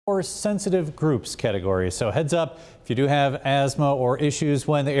or sensitive groups category. So heads up if you do have asthma or issues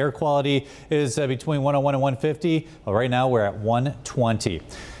when the air quality is between 101 and 150. Well, right now we're at 120.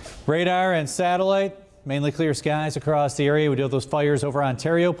 Radar and satellite. Mainly clear skies across the area. We do have those fires over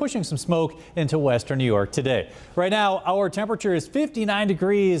Ontario, pushing some smoke into western New York today. Right now, our temperature is 59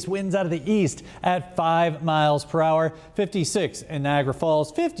 degrees, winds out of the east at 5 miles per hour, 56 in Niagara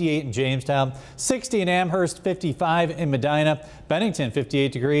Falls, 58 in Jamestown, 60 in Amherst, 55 in Medina, Bennington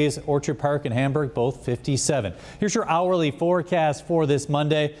 58 degrees, Orchard Park and Hamburg both 57. Here's your hourly forecast for this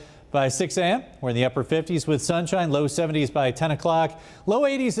Monday. By 6 a.m., we're in the upper 50s with sunshine, low 70s by 10 o'clock, low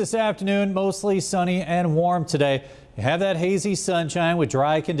 80s this afternoon, mostly sunny and warm today. You have that hazy sunshine with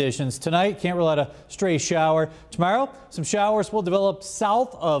dry conditions. Tonight, can't rule out a stray shower. Tomorrow, some showers will develop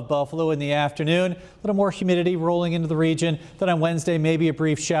south of Buffalo in the afternoon. A little more humidity rolling into the region. Then on Wednesday, maybe a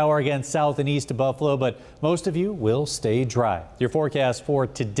brief shower again south and east of Buffalo, but most of you will stay dry. Your forecast for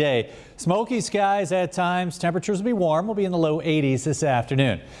today, smoky skies at times. Temperatures will be warm. We'll be in the low 80s this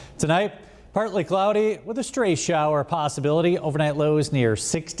afternoon. Tonight, partly cloudy with a stray shower possibility. Overnight lows near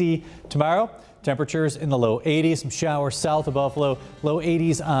 60. Tomorrow, temperatures in the low 80s, some showers south of Buffalo, low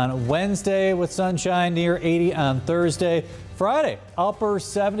 80s on Wednesday with sunshine near 80 on Thursday. Friday, upper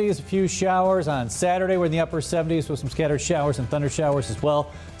 70s, a few showers on Saturday. We're in the upper 70s with some scattered showers and thunder showers as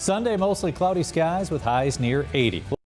well. Sunday, mostly cloudy skies with highs near 80.